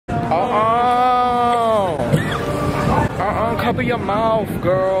Cover your mouth,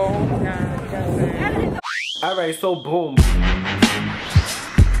 girl. Alright, so boom.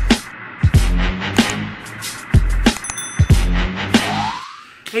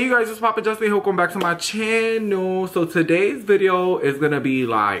 Hey you guys, it's Papa Justin. Welcome back to my channel. So today's video is gonna be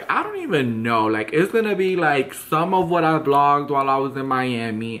like, I don't even know, like it's gonna be like some of what I vlogged while I was in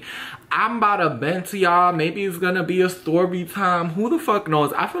Miami. I'm about to vent to y'all. Maybe it's gonna be a story time. Who the fuck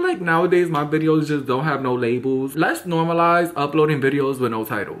knows? I feel like nowadays my videos just don't have no labels. Let's normalize uploading videos with no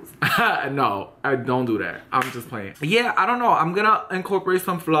titles. No, I don't do that. I'm just playing. Yeah, I don't know. I'm gonna incorporate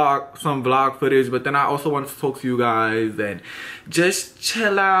some vlog footage, but then I also want to talk to you guys and just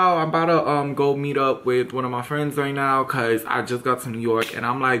chill out. I'm about to go meet up with one of my friends right now because I just got to New York and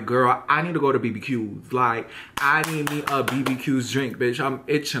I'm like, girl, I need to go to BBQ's. Like, I need me a BBQ's drink, bitch. I'm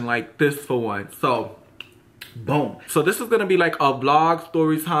itching like this for one. So boom. So this is gonna be like a vlog,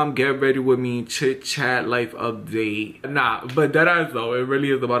 story time, get ready with me, chit chat, life update. Nah, but that is though, it really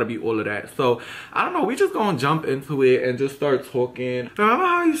is about to be all of that. So I don't know, we just gonna jump into it and just start talking. Remember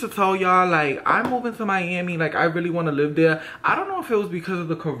how I used to tell y'all like I'm moving to Miami, like I really want to live there. I don't know if it was because of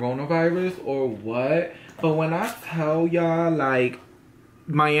the coronavirus or what, but when I tell y'all like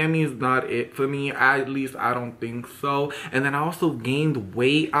Miami is not it for me, at least I don't think so. And then I also gained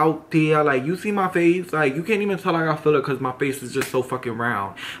weight out there. Like, you see my face, like you can't even tell I got filler because my face is just so fucking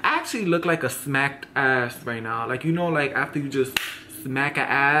round. I actually look like a smacked ass right now. Like, you know, like after you just smack an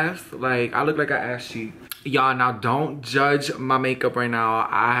ass, like I look like an ass cheek. Y'all, now don't judge my makeup right now.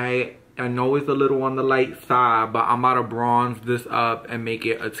 I know it's a little on the light side, but I'm about to bronze this up and make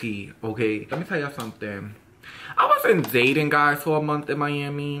it a T, okay? Let me tell y'all something. I wasn't dating guys for a month in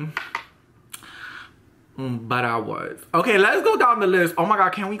Miami, but I was. Okay, let's go down the list. Oh my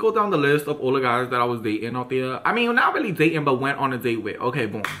God, can we go down the list of all the guys that I was dating out there? I mean, not really dating, but went on a date with. Okay,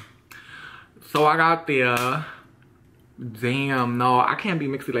 boom. So I got there. Damn, no, I can't be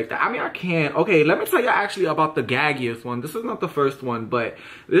mixy like that. I mean, I can't. Okay, let me tell you actually about the gaggiest one. This is not the first one, but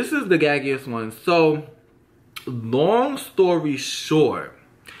this is the gaggiest one. So, long story short,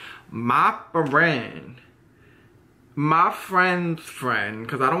 my friend's friend,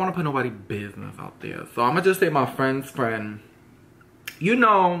 because I don't want to put nobody's business out there, so I'm gonna just say my friend's friend, you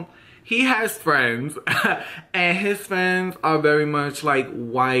know, he has friends and his friends are very much like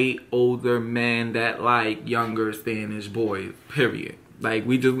white older men that like younger Spanish boys, period. Like,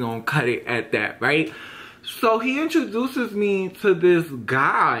 we just gonna cut it at that, right? So he introduces me to this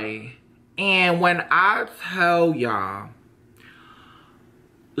guy, and when I tell y'all,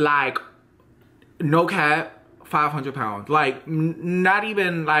 like, no cap, 500 pounds, like not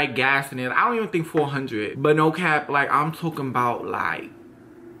even like gassing it. I don't even think 400, but no cap, like I'm talking about like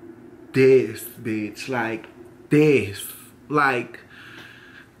this, bitch, like this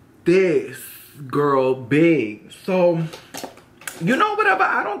girl, big. So, you know, whatever,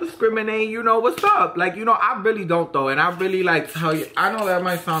 I don't discriminate, you know, what's up? Like, you know, I really don't though, and I really like tell you, I know that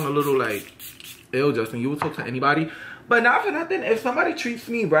might sound a little like, ill, Justin, you will talk to anybody. But not for nothing, if somebody treats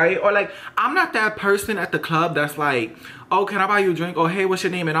me right, or like, I'm not that person at the club that's like, oh, can I buy you a drink? Or hey, what's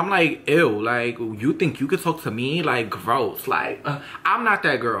your name? And I'm like, ew, like, you think you could talk to me? Like, gross. Like, I'm not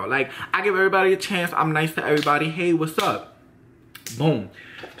that girl. Like, I give everybody a chance. I'm nice to everybody. Hey, what's up? Boom.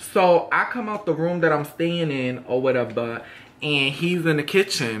 So I come out the room that I'm staying in or whatever, and he's in the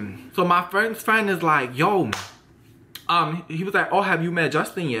kitchen. So my friend's friend is like, yo, he was like, oh, have you met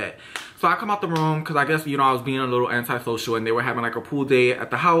Justin yet? So I come out the room because I guess, you know, I was being a little antisocial and they were having like a pool day at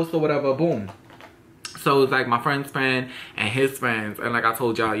the house or whatever, boom. So it's like my friend's friend and his friends, and like I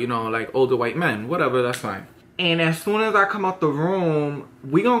told y'all, you know, like older white men, whatever, that's fine. And as soon as I come out the room,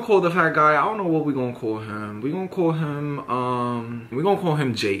 we gonna call the fat guy, I don't know what we gonna call him. We gonna call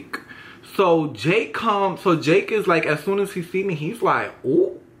him Jake. So Jake comes, so Jake is like, as soon as he see me, he's like,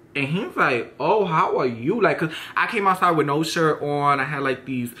 ooh. And he's like, oh, how are you? Like, cause I came outside with no shirt on. I had like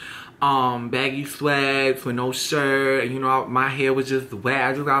these baggy sweats with no shirt, and you know, my hair was just wet.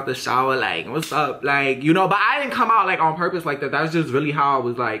 I just got out the shower, like, what's up? Like, you know, but I didn't come out like on purpose like that. That's just really how I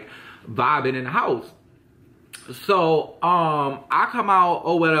was like vibing in the house. So I come out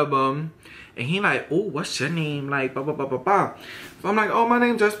or whatever, and he like, oh, what's your name? Like, blah blah blah blah blah. So I'm like, oh, my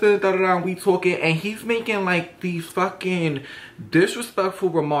name's Justin, da da da. We talking, and he's making like these fucking disrespectful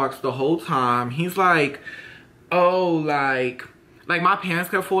remarks the whole time. He's like, oh, like, Like, my pants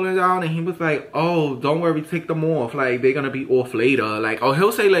kept falling down, and he was like, oh, don't worry, take them off. Like, they're gonna be off later. Like, oh,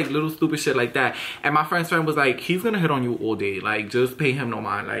 he'll say, like, little stupid shit like that. And my friend's friend was like, he's gonna hit on you all day. Like, just pay him no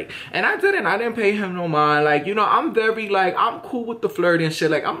mind. Like, and I didn't pay him no mind. Like, you know, I'm very, like, I'm cool with the flirt and shit.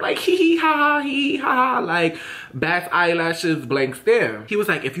 Like, I'm like, hee hee ha ha, hee hee ha ha. Like, bats, eyelashes, blank stare. He was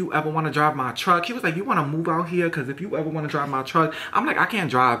like, if you ever wanna drive my truck, he was like, you wanna move out here? Because if you ever wanna drive my truck, I'm like, I can't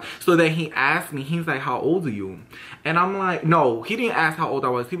drive. So then he asked me, he's like, how old are you? And I'm like, no, he didn't ask how old I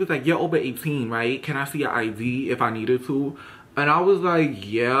was. He was like, you're over 18, right? Can I see your ID if I needed to? And I was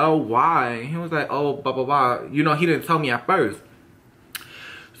like, yeah, why? He was like, oh, blah, blah, blah. You know, he didn't tell me at first.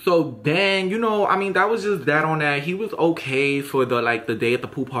 So then, you know, I mean, that was just that on that. He was okay for the, like, the day at the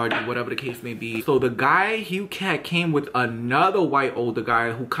pool party, whatever the case may be. So the guy, he came with another white older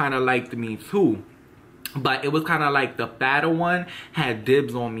guy who kind of liked me too. But it was kind of like the fatter one had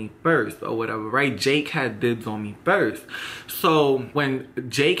dibs on me first or whatever, right? Jake had dibs on me first. So when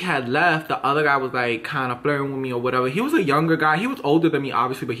Jake had left, the other guy was like kind of flirting with me or whatever. He was a younger guy. He was older than me,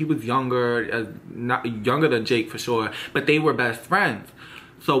 obviously, but he was younger, not younger than Jake for sure. But they were best friends.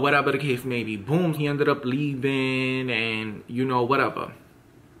 So whatever the case may be, boom, he ended up leaving and, you know, whatever.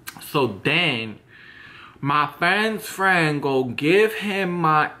 So then my friend's friend go give him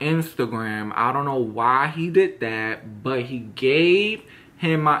my Instagram. I don't know why he did that, but he gave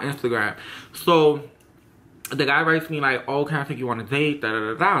him my Instagram. So the guy writes me like, oh, can I take you on a date? Da,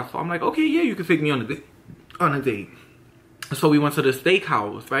 da, da, da. So I'm like, okay, yeah, you can take me on a date. So we went to the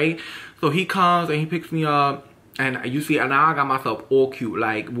steakhouse, right? So he comes and he picks me up. And you see, and now I got myself all cute.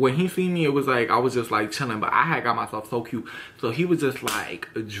 Like, when he seen me, it was like, I was just like chilling. But I had got myself so cute. So he was just like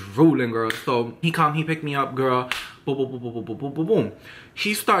drooling, girl. So he picked me up, girl. Boom, boom, boom, boom, boom, boom, boom, boom, boom.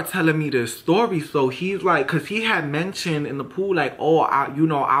 He started telling me this story. So he's like, because he had mentioned in the pool, like, oh, you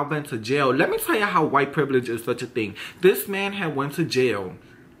know, I went to jail. Let me tell you how white privilege is such a thing. This man had went to jail.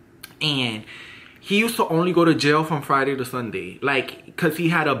 And he used to only go to jail from Friday to Sunday, like, because he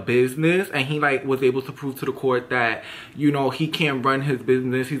had a business and he, like, was able to prove to the court that, you know, he can't run his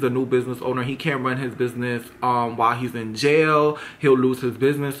business. He's a new business owner. He can't run his business while he's in jail. He'll lose his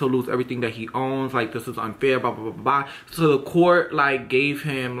business. He'll lose everything that he owns. Like, this is unfair, blah, blah, blah, blah, blah. So the court, like, gave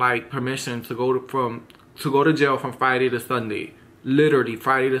him, like, permission to go to jail from Friday to Sunday. Literally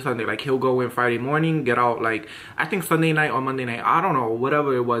Friday to Sunday. Like, he'll go in Friday morning, get out like I think Sunday night or Monday night, I don't know,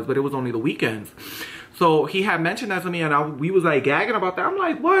 whatever it was, but it was only the weekends. So he had mentioned that to me, and we was like gagging about that. I'm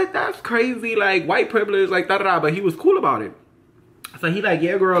like, what? That's crazy, like white privilege, like da da da. But he was cool about it. So he like,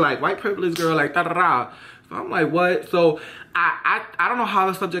 yeah, girl, like white privilege, girl, like da da da. So I'm like, what? So I don't know how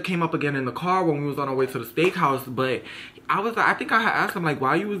the subject came up again in the car when we was on our way to the steakhouse, but I think I had asked him like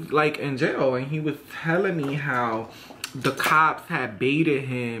why you was like in jail, and he was telling me how the cops had baited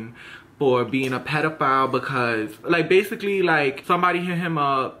him for being a pedophile because, like, basically, like, somebody hit him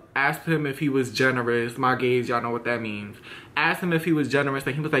up, asked him if he was generous. My gays, y'all know what that means. Asked him if he was generous,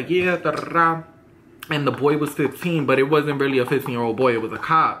 and he was like, yeah, da da da. And the boy was 15, but it wasn't really a 15-year-old boy. It was a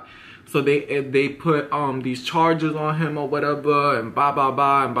cop. So they put these charges on him or whatever, and blah, blah,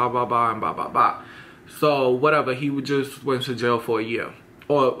 blah, and blah, blah, blah, and blah, blah, blah. So, whatever, he just went to jail for a year.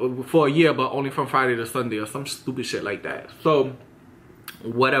 Or for a year, but only from Friday to Sunday or some stupid shit like that. So,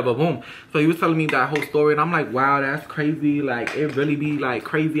 whatever, boom. So he was telling me that whole story, and I'm like, wow, that's crazy. Like, it really be like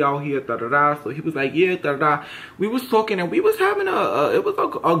crazy out here, da da da. So he was like, yeah, da da da. We was talking, and we was having it was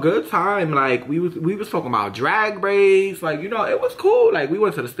a good time. Like, we was talking about drag race. Like, you know, it was cool. Like, we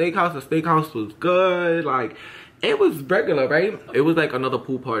went to the steakhouse. The steakhouse was good. Like, it was regular, right? It was like another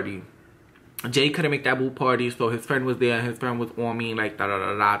pool party. Jay couldn't make that pool party, so his friend was there, and his friend was on me, like,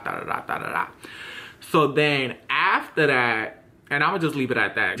 da-da-da-da, da-da-da, da-da-da. So then, after that, and I'm gonna just leave it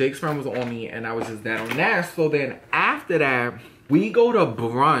at that. Jake's friend was on me, and I was just that on that. So then, after that, we go to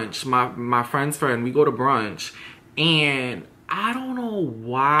brunch. My friend's friend, we go to brunch, and I don't know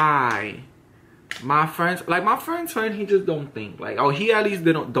why. My friend's friend, he just don't think. Like, oh, he at least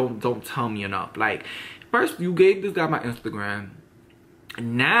don't tell me enough. Like, first, you gave this guy my Instagram.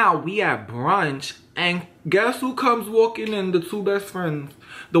 Now we at brunch, and guess who comes walking in? The two best friends,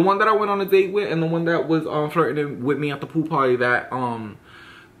 the one that I went on a date with, and the one that was flirting with me at the pool party that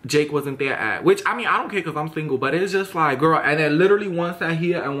Jake wasn't there at. Which, I mean, I don't care because I'm single, but it's just like, girl, and then literally one sat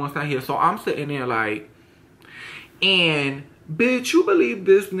here and one sat here. So I'm sitting there like, and bitch, you believe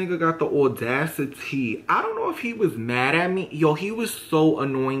this nigga got the audacity? I don't know if he was mad at me. Yo, he was so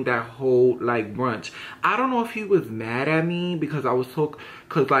annoying that whole, like, brunch. I don't know if he was mad at me because I talked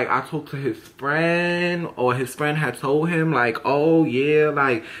to his friend, or his friend had told him, like, oh, yeah,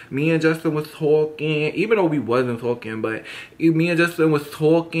 like, me and Justin was talking, even though we wasn't talking, but me and Justin was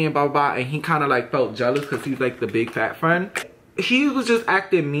talking, blah, blah, and he kind of, like, felt jealous because he's, like, the big fat friend. he was just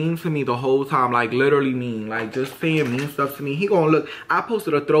acting mean to me the whole time, like literally mean, like just saying mean stuff to me. He gonna look, I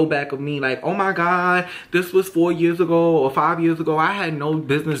posted a throwback of me like, oh my God, this was 4 years ago or 5 years ago. I had no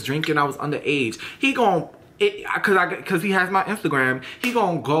business drinking, I was underage. He gonna, cause he has my Instagram, he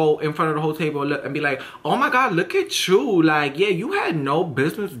gonna go in front of the whole table and be like, oh my God, look at you. Like, yeah, you had no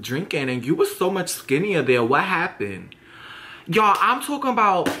business drinking and you were so much skinnier there. What happened? Y'all, I'm talking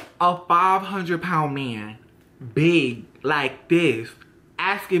about a 500-pound man, big like this,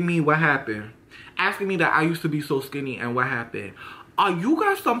 asking me what happened. Asking me that I used to be so skinny and what happened. Oh, you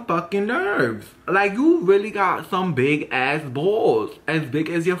got some fucking nerves. Like, you really got some big ass balls. As big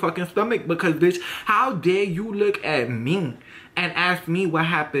as your fucking stomach. Because, bitch, how dare you look at me and ask me what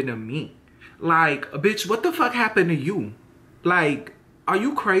happened to me? Like, bitch, what the fuck happened to you? Like, are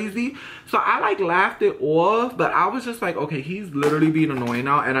you crazy? So I like laughed it off. But I was just like, okay, he's literally being annoying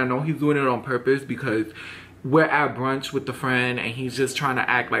now. And I know he's doing it on purpose because we're at brunch with the friend and he's just trying to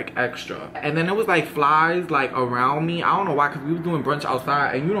act like extra. And then it was like flies like around me. I don't know why, because we was doing brunch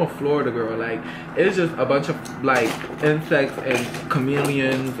outside and you know Florida, girl, like it's just a bunch of like insects and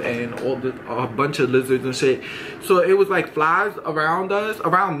chameleons and all this, a bunch of lizards and shit. So it was like flies around us,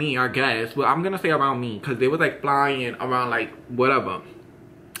 around me, I guess. Well, I'm gonna say around me because they was like flying around like whatever.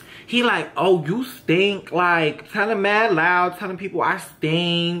 He like, oh, you stink, like telling mad loud, telling people I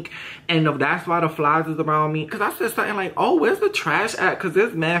stink, and that's why the flies is around me. Cause I said something like, oh, where's the trash at? Cause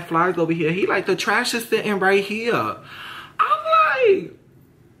there's mad flies over here. He like, the trash is sitting right here. I'm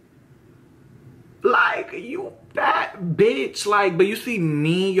like you that bitch, like, but you see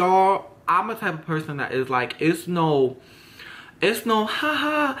me, y'all, I'm a type of person that is like, it's no,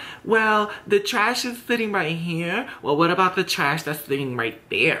 haha, well, the trash is sitting right here. Well, what about the trash that's sitting right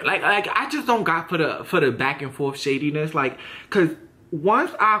there? Like I just don't got for the back and forth shadiness. Like, cause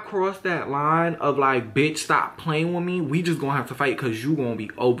once I cross that line of like, bitch, stop playing with me, we just gonna have to fight because you gonna be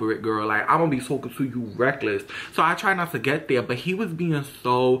over it, girl. Like, I'm gonna be talking to you reckless. So I try not to get there, but he was being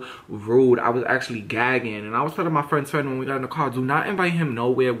so rude. I was actually gagging. And I was telling my friend when we got in the car, do not invite him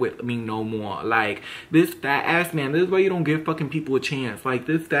nowhere with me no more. Like, this fat ass man, this is why you don't give fucking people a chance. Like,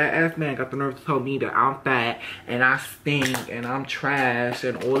 this fat ass man got the nerve to tell me that I'm fat and I stink and I'm trash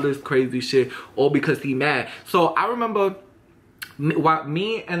and all this crazy shit, all because he mad. So I remember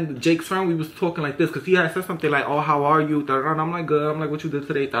me and Jake's friend, we was talking like this because he had said something like, oh, how are you? And I'm like, good. I'm like, what you did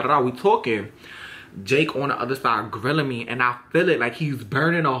today? We talking. Jake on the other side grilling me and I feel it like he's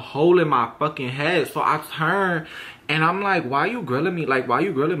burning a hole in my fucking head. So I turn and I'm like, why you grilling me? Like, why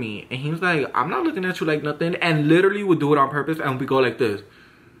you grilling me? And he was like, I'm not looking at you like nothing. And literally would do it on purpose and we go like this.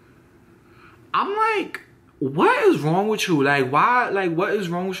 I'm like, what is wrong with you? Like, why? Like, what is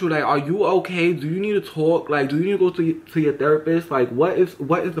wrong with you? Like, are you okay? Do you need to talk? Like, do you need to go to your therapist? Like, what is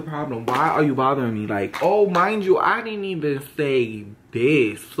the problem? Why are you bothering me? Like, oh, mind you, I didn't even say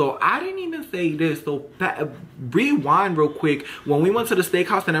this. So rewind real quick. When we went to the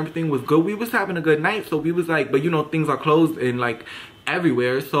steakhouse and everything was good, we was having a good night. So we was like, but you know, things are closed and like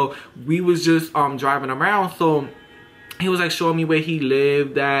everywhere. So we was just driving around. So he was like showing me where he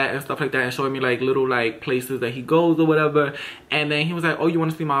lived at and stuff like that and showing me like little like places that he goes or whatever. And then he was like, oh, you want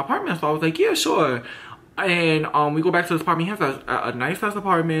to see my apartment? So I was like, yeah, sure. And we go back to his apartment. He has a nice ass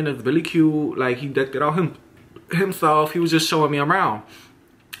apartment. It's really cute. Like, he decked it out himself. He was just showing me around.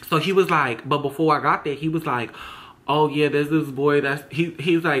 So he was like, but before I got there, he was like, oh yeah, there's this boy that's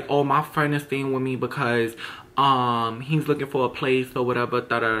he's like, oh, my friend is staying with me because he's looking for a place or whatever,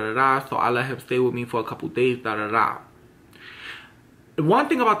 da da da da. So I let him stay with me for a couple days, da da da. One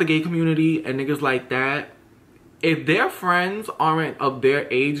thing about the gay community and niggas like that, if their friends aren't of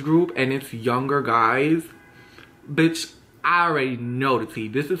their age group and it's younger guys, bitch, I already know the tea.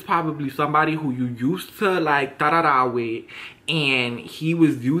 This is probably somebody who you used to like da-da-da with and he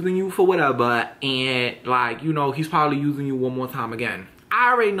was using you for whatever and like, you know, he's probably using you one more time again.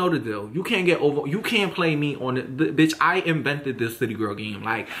 I already know the deal. You can't get over, you can't play me on it. Bitch, I invented this city girl game.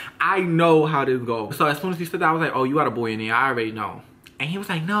 Like, I know how this goes. So as soon as he said that, I was like, oh, you got a boy in there. I already know. And he was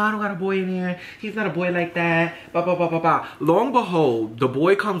like, no, I don't got a boy in there. He's not a boy like that. Blah, blah, blah, blah, blah. Long and behold, the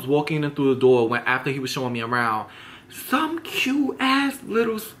boy comes walking in through the door when after he was showing me around. Some cute ass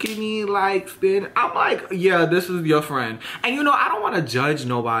little skinny like thin. I'm like, yeah, this is your friend. And you know, I don't want to judge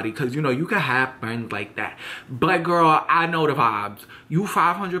nobody because you know, you can have friends like that. But girl, I know the vibes. You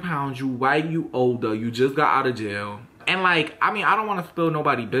 500 pounds, you white, you older, you just got out of jail. And like, I mean, I don't want to spill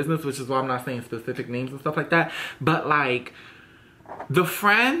nobody's business, which is why I'm not saying specific names and stuff like that. But like, the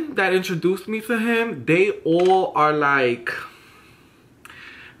friend that introduced me to him, they all are like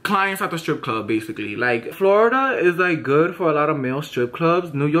clients at the strip club, basically. Like, Florida is like good for a lot of male strip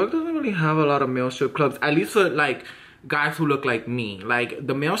clubs. New York doesn't really have a lot of male strip clubs, at least for like guys who look like me. Like,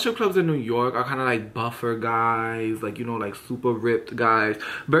 the male strip clubs in New York are kind of like buffer guys, like, you know, like super ripped guys,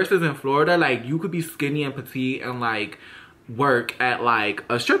 versus in Florida, like, you could be skinny and petite and like work at like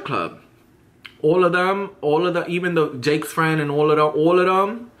a strip club. All of them, even the Jake's friend and all of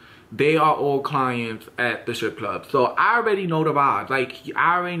them, they are all clients at the strip club. So I already know the vibe. Like,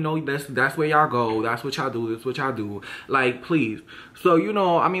 I already know that's where y'all go. That's what y'all do. That's what y'all do. Like, please. So, you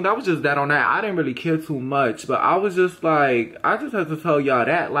know, I mean, that was just that on that. I didn't really care too much. But I was just like, I just had to tell y'all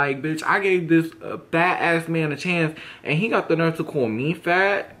that. Like, bitch, I gave this fat ass man a chance. And he got the nerve to call me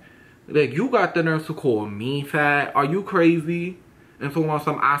fat. Like, you got the nerve to call me fat. Are you crazy? And so on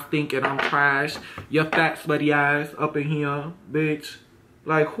some I stink and I'm trash. Your fat sweaty ass up in here, bitch.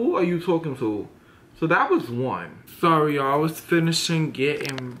 Like, who are you talking to? So that was one. Sorry, y'all. I was finishing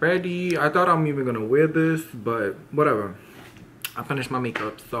getting ready. I thought I'm even gonna wear this, but whatever. I finished my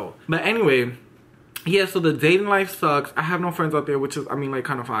makeup, so. But anyway, yeah, so the dating life sucks. I have no friends out there, which is, I mean, like,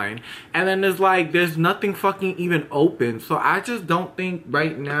 kind of fine. And then there's nothing fucking even open. So I just don't think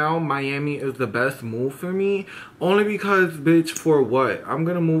right now Miami is the best move for me. Only because, bitch, for what? I'm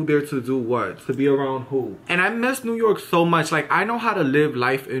gonna move there to do what? To be around who? And I miss New York so much. Like, I know how to live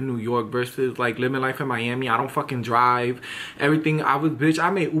life in New York versus, like, living life in Miami. I don't fucking drive. Everything, I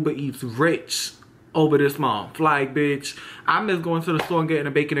made Uber Eats rich over this month. Like, bitch, I miss going to the store and getting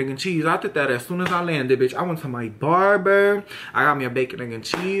a bacon, egg, and cheese. I did that as soon as I landed, bitch. I went to my barber. I got me a bacon, egg, and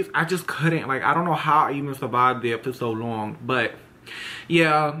cheese. I just couldn't. Like, I don't know how I even survived there for so long. But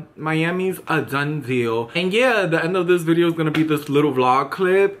yeah, Miami's a done deal. And yeah, the end of this video is gonna be this little vlog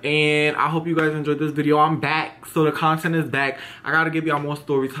clip, and I hope you guys enjoyed this video. I'm back, so the content is back. I gotta give y'all more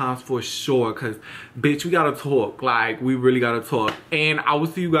story times for sure, because bitch, we gotta talk. Like, we really gotta talk. And I will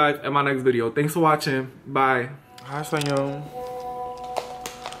see you guys in my next video. Thanks for watching. Bye. Hi, Sanyo.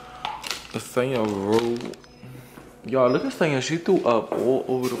 It's Sanyo rude. Y'all, look at Sanyo. She threw up all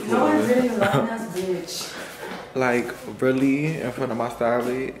over the floor. No, I really love that bitch. Like, really? In front of my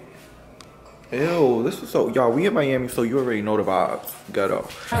stylist? Ew, this is so... Y'all, we in Miami, so you already know the vibes. Ghetto.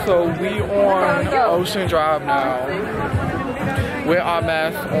 So, we on Ocean Drive now. With our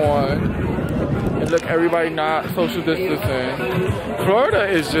masks on. And look, everybody not social distancing. Florida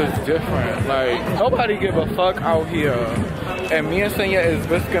is just different. Like, nobody give a fuck out here. And me and Senya is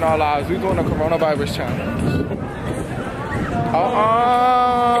risking our lives. We doing a coronavirus challenge.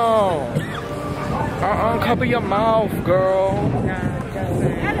 Cover your mouth, girl.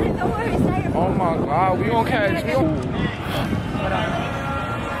 Oh my god, we gonna catch me.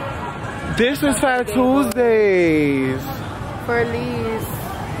 This is Fat Tuesdays. For Elise.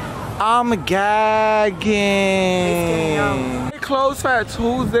 I'm gagging. Close Fat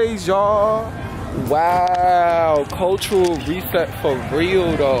Tuesdays, y'all. Wow, cultural reset for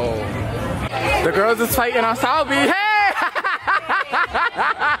real though. The girls is fighting on South Beach. Hey!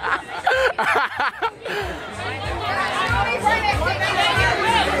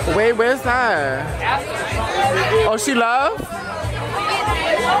 Wait, where's that? Oh, she love?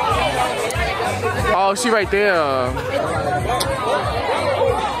 Oh, she right there. I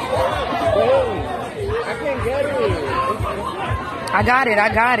can't get it. I got it, I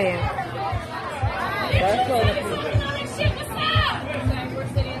got it.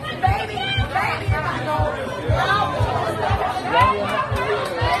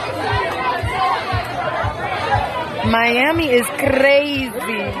 Miami is crazy.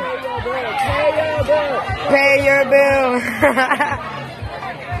 Pay your bill.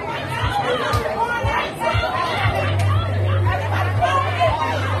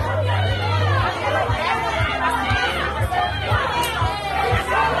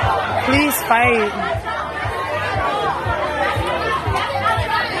 Please fight.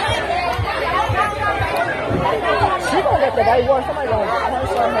 She gonna get the right one. Somebody gonna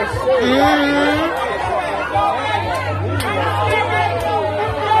punch on her shit.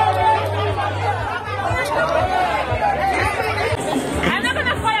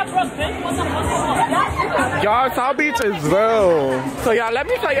 Y'all, South Beach is real. So y'all, let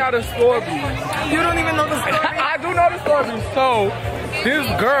me tell y'all the story. You don't even know the story. I do know the story. So this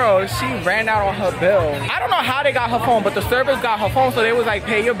girl, she ran out on her bill. I don't know how they got her phone, but the servers got her phone, so they was like,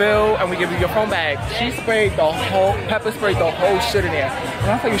 pay your bill and we give you your phone back. She sprayed the whole, pepper sprayed the whole shit in there.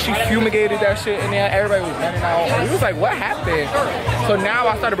 And I think she fumigated that shit in there. Everybody was running out. We was like, what happened? So now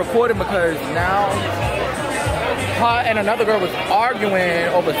I started recording because now her and another girl was arguing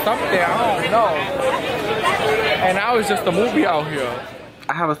over something, I don't know. And now it's just a movie out here.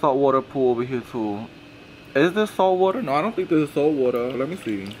 I have a saltwater pool over here too. Is this salt water? No, I don't think this is salt water. Let me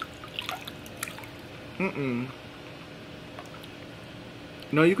see.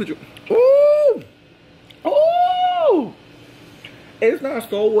 No, you could drink. Ooh! Ooh! It's not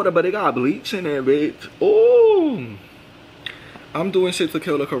salt water, but it got bleach in it, bitch. Ooh. I'm doing shit to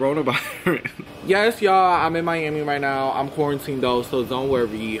kill the coronavirus. Yes, y'all, I'm in Miami right now. I'm quarantined though, so don't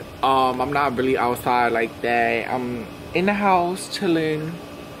worry. I'm not really outside like that. I'm in the house chilling.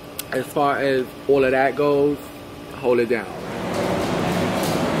 As far as all of that goes, hold it down.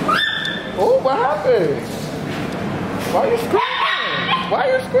 Oh, what happened? Why you screaming? Why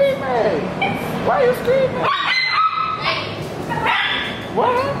you screaming? Why you screaming? What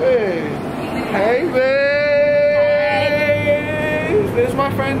happened? Hey, babe. This is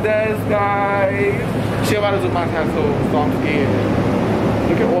my friend Des, guys. She about to do my tattoo, so I'm scared.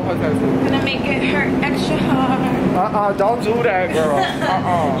 Look at all her tattoos. Gonna make it hurt extra hard. Don't do that, girl.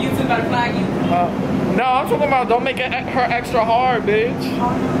 You two about to flag you? No, I'm talking about don't make it her extra hard, bitch.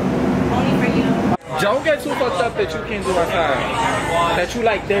 Only for you. Don't get too fucked up that you can't do outside. That you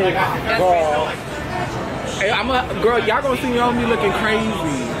like this, girl. Hey, girl, y'all gonna see me on me looking crazy.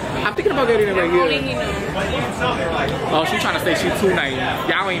 I'm thinking about getting it right here. Oh, she's trying to say she's too nice.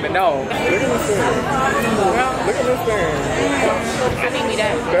 Y'all don't even know. Look at this thing. Look at this thing. I need me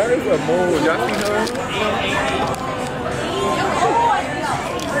that. That is a move. Y'all see her?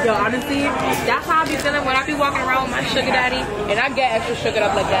 Yo, honestly, that's how I be feeling when I be walking around with my sugar daddy and I get extra sugared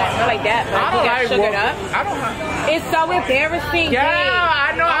up like that. Not like that, but I don't like sugared up. I don't like. It's so embarrassing. Yeah, babe.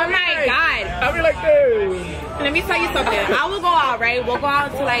 I know. Oh my God. I be like this. Let me tell you something. I will go out, right? We'll go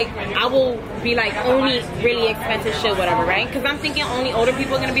out to like, I will be like only really expensive shit, whatever, right? Because I'm thinking only older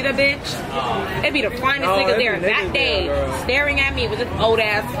people are going to be the bitch. It'd be the finest niggas there that day staring at me with this old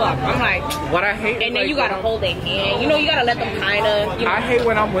ass fuck. I'm like, what I hate. And then you got to hold their hand. You know, you got to let them kind of, you know. I hate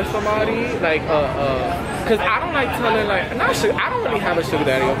when I'm with somebody, like, because I don't like telling, like, I don't really have a sugar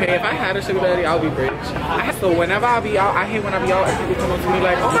daddy, okay? If I had a sugar daddy, I would be rich. So whenever I be out, I hate when I be out and people come up to me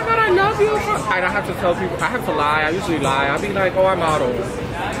like, oh my God, I love you. I don't have to tell people, I have to lie. I usually lie. I'll be like, oh, I model.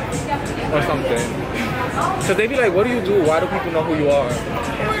 Or something. Because they be like, what do you do? Why do people know who you are?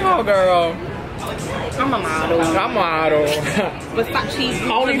 I'm like, oh, girl. I'm a model. I'm a model. Versace.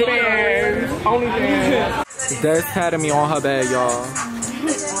 OnlyFans. OnlyFans. Des had me on her bed, y'all.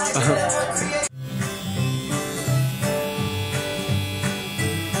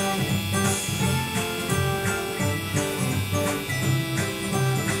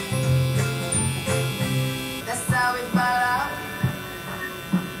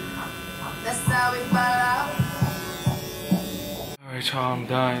 Alright, y'all, I'm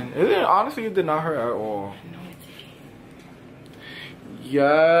done. Honestly, it did not hurt at all.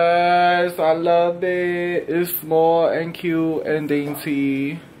 Yes, I love it. It's small and cute and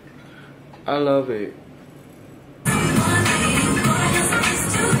dainty. I love it.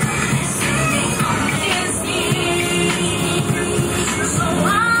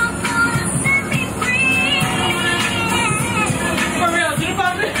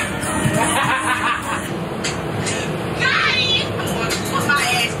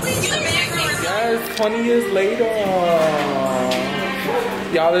 Yes, 20 years later.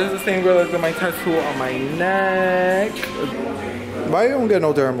 Y'all, this is the same girl that's got my tattoo on my neck. Why you don't get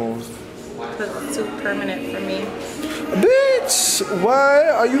no dermals? Because it's too permanent for me. Bitch, what?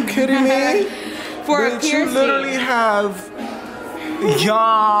 Are you kidding me? For bitch, a piercing. You literally have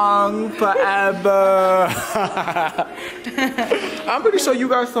young forever. I'm pretty sure you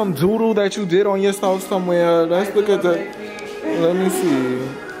got some doodle that you did on yourself somewhere. Let's look at the. Let me see.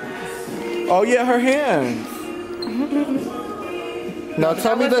 Oh yeah, her hands. Now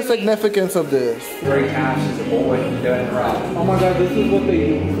tell me the significance of this. Great cash is a boy done right. Oh my God, this is what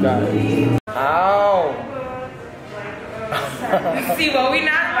they use, guys. Ow. See what we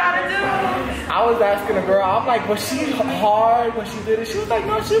not about to do? I was asking a girl, I'm like, was she hard when she did it? She was like,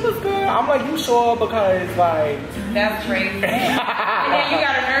 no, she was good. I'm like, you sure? Because like. That's crazy. And then you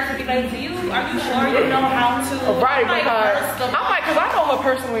got a nurse to be like, are you sure you know how to? Right, because I'm like, because I know her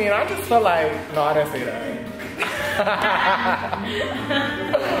personally and I just feel like, no, I didn't say that.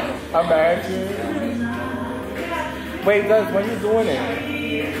 Imagine. Wait, Des, when you doing it?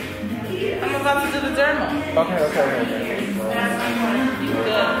 I'm about to do the dermal. Okay. You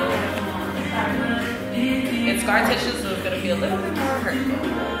good. It's scar tissue, so it's gonna be a little bit more hurtful.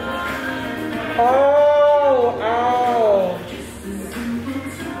 Oh, ow.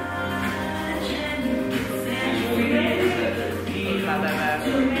 Not that bad.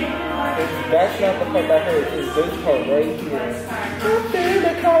 That's not the part that hurts. It's this part right here. I feel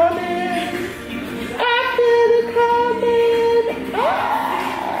it coming. I feel it coming.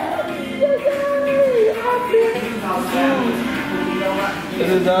 Is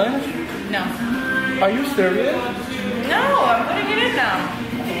it done? No. Are you serious? No, I'm putting it in now.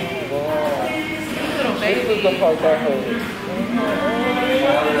 Wow. Little This is baby. the part that hurts.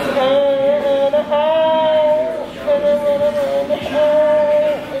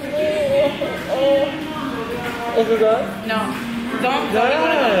 Is it good? No. Don't be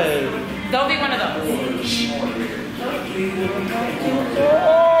one of those. Don't be one of those.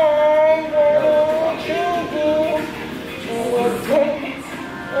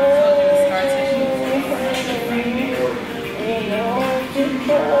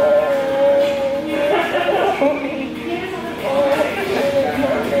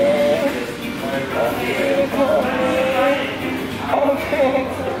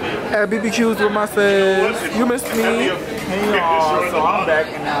 At BBQs with my sis. You missed me. Hey y'all, so I'm back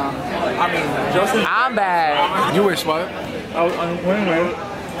and Joseph. I'm back. You wish what?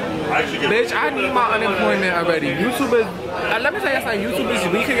 Bitch, I need my unemployment already. YouTube is, let me tell you something, YouTube is,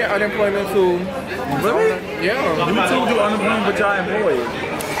 we can get unemployment too. Really? Yeah. YouTube do unemployment but y'all employed.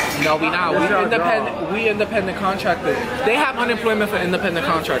 No, we not. We independent contractors. They have unemployment for independent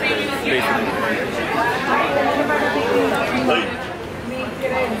contractors, basically.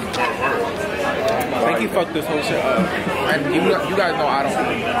 I think he fucked this whole shit up. And you guys know I don't.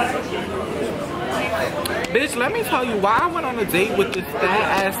 Bitch, let me tell you why I went on a date with this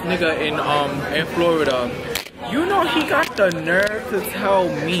fat ass nigga in Florida. You know he got the nerve to tell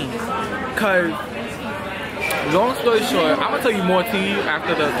me, cause long story short, I'm gonna tell you more tea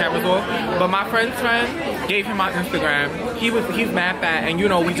after the camera's off. But my friend's friend gave him my Instagram. He's mad fat, and you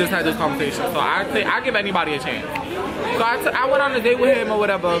know we just had this conversation. So I give anybody a chance. So I went on a date with him or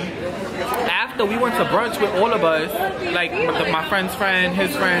whatever. After we went to brunch with all of us, like my friend's friend,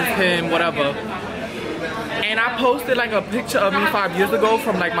 his friends, him, whatever. And I posted like a picture of me 5 years ago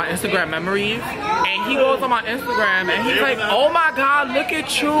from like my Instagram memories. And he goes on my Instagram and he's like, oh my God, look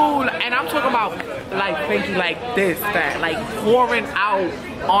at you. And I'm talking about like thinking like this, that, like pouring out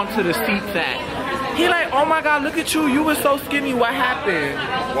onto the seat fat. He like, oh my God, look at you. You were so skinny. What happened?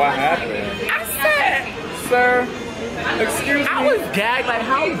 What happened? I said, Sir, excuse me. I was gagged like,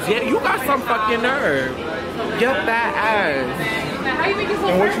 how dare you got some fucking nerve. Your fat ass.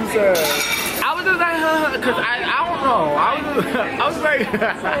 And what you said? I was just like, cause I don't know. I was very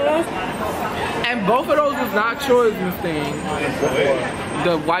and both of those was not yours, Miss Thing.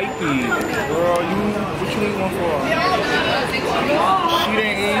 The wifey. Girl, what you eat one for? She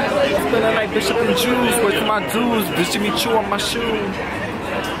didn't eat. Spilling like Bishop and Juice. Where's my dues? Bishop and Chew on my shoe.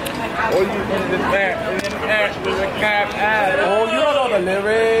 Oh, you in the back, with a cap ass. Oh, you don't know the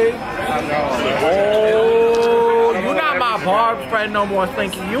lyrics? I know. Oh, you're not my barb friend no more,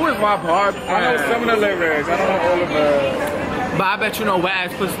 Slinky. You is my barb friend. I know some of the lyrics. I don't know all of them. But I bet you know wet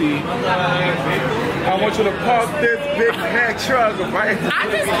ass pussy. I want you to park this big head truck, right? I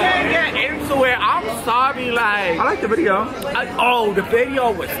just can't get into it. I'm sorry, like. I like the video. Oh, the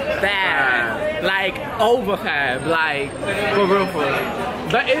video was fab. Like, over fab. Like, for real.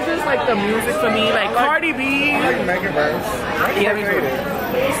 But it's just like the music for me. Like, Cardi B. I like Megan Verse. Yeah, me too.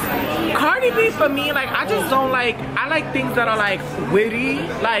 Cardi B for me, like, I just don't like, I like things that are like witty.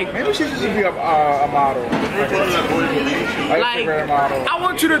 Like, maybe she should just be a model. Like, I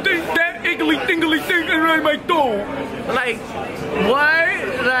want you to think that iggly tingly thing around my toe. Like, what?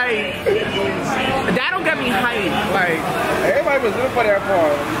 Like, that don't get me hyped. Like, everybody was looking for that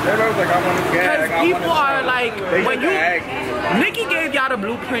part. Everybody was like, I want to gag. Because people are like, when you, Nicki gave y'all the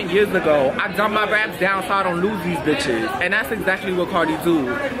blueprint years ago. I dumb my raps down so I don't lose these bitches. And that's exactly what Cardi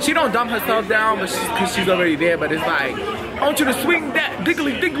do. She don't dumb herself down, but because she's already there. But it's like, I want you to swing that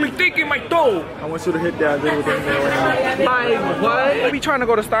diggly thing in my toe. I want you to hit that diggly thing right now. Like, what? We trying to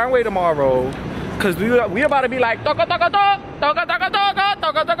go to Steinway tomorrow. Cause we about to be like, toka toka toka, toka toka toka,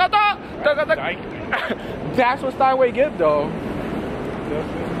 toka toka toka, toka. That's what Steinway give though.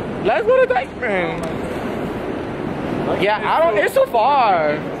 Let's go to Dykeman. Yeah, I don't, it's too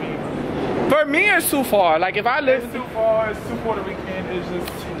far. For me, it's too far. Like if I live. It's too far, it's too Puerto Rican, it's just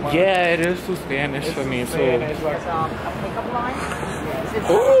too much. Yeah, it is too Spanish for me too. Spanish, like,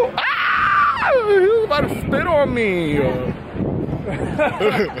 ooh, ah! He was about to spit on me.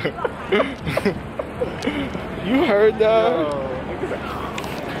 You heard that?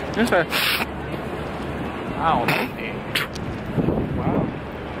 It's like, I don't know. Wow.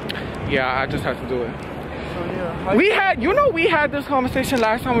 Yeah, I just had to do it. So, yeah. We had this conversation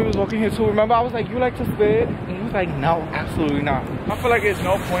last time we was walking here too. Remember, I was like, you like to spit? And he was like, no, absolutely not. I feel like there's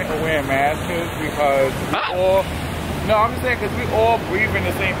no point in wearing masks because we all, no, I'm just saying because we all breathe in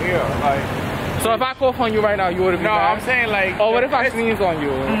the same air. Like, so if I cough on you right now, you would have been mad? I'm saying like. Oh, what if I sneeze on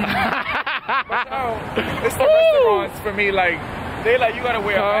you? But no, it's the restaurants for me. Like, they like you gotta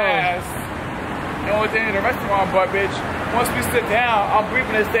wear a mask. You know what's in the restaurant, but bitch, once we sit down, I'm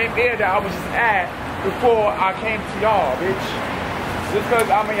breathing the same air that I was just at before I came to y'all, bitch. Just because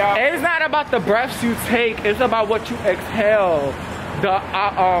I mean, y'all. It's not about the breaths you take. It's about what you exhale.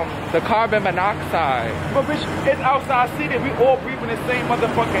 The carbon monoxide. But bitch, it's outside seated. We all breathing the same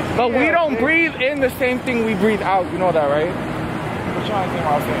motherfucking. But we don't bitch. breathe in the same thing we breathe out. You know that, right? What you understand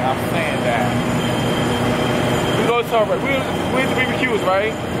what I'm saying? I'm saying that. We go to we the BBQs,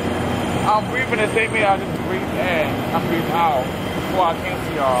 right? I'm breathing the same way I just breathe in. I'm breathing out before I came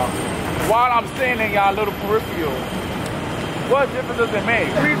to y'all. While I'm staying in y'all little peripheral. What difference does it make?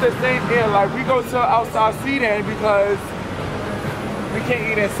 We breathe the same air. Like we go to outside seating because we can't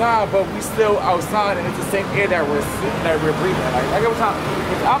eat inside, but we still outside, and it's the same air that we're breathing. Like every time,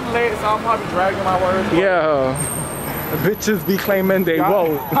 I'm late, so I'm probably dragging my words. Yeah, bitches be claiming they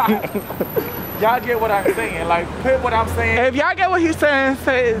won't. Y'all get what I'm saying? Like, put what I'm saying. If y'all get what he's saying,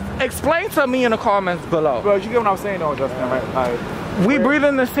 explain to me in the comments below. Bro, you get what I'm saying, though, Justin? Right? Like, we breathe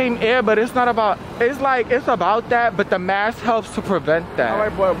in the same air, but it's not about. It's about that, but the mask helps to prevent that. All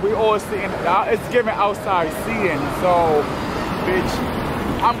right, but we all sitting. It's giving outside seeing, so. Bitch,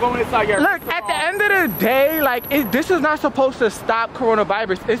 I'm going inside your Look, at the end of the day, like, this is not supposed to stop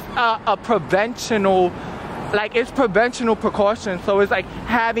coronavirus. It's a preventional, like, it's preventional precaution. So it's like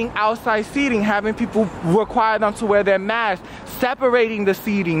having outside seating, having people require them to wear their masks, separating the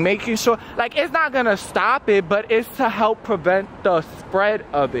seating, making sure, like, it's not gonna stop it, but it's to help prevent the spread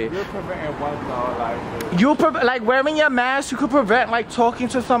of it. You're preventing what though? Like, like wearing your mask, you could prevent like talking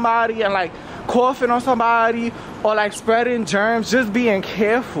to somebody and like coughing on somebody or like spreading germs. Just being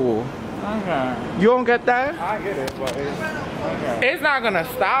careful. Okay. You don't get that? I get it, but It's not gonna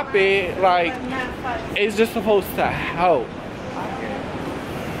stop it. Like, it's just supposed to help.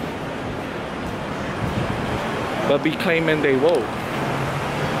 But be claiming they woke.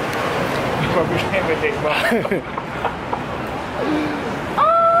 But we claiming they woke.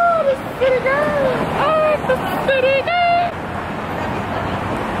 Oh, the city girl! Oh, the city girl!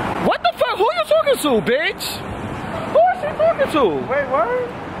 What the fuck? Who you talking to, bitch? Who is she talking to? Wait,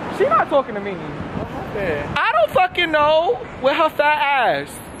 what? She not talking to me. Okay. I don't fucking know with her fat ass.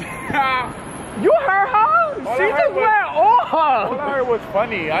 You heard her? She just went off. All I heard was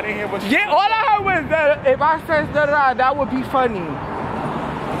funny. I didn't hear what she Yeah, all I heard was that if I said da-da, that would be funny.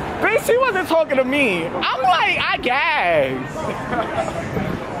 Bitch, she wasn't talking to me. I'm like, I gagged.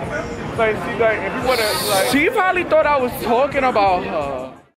 Like, she like, if you wanna, like. She probably thought I was talking about her.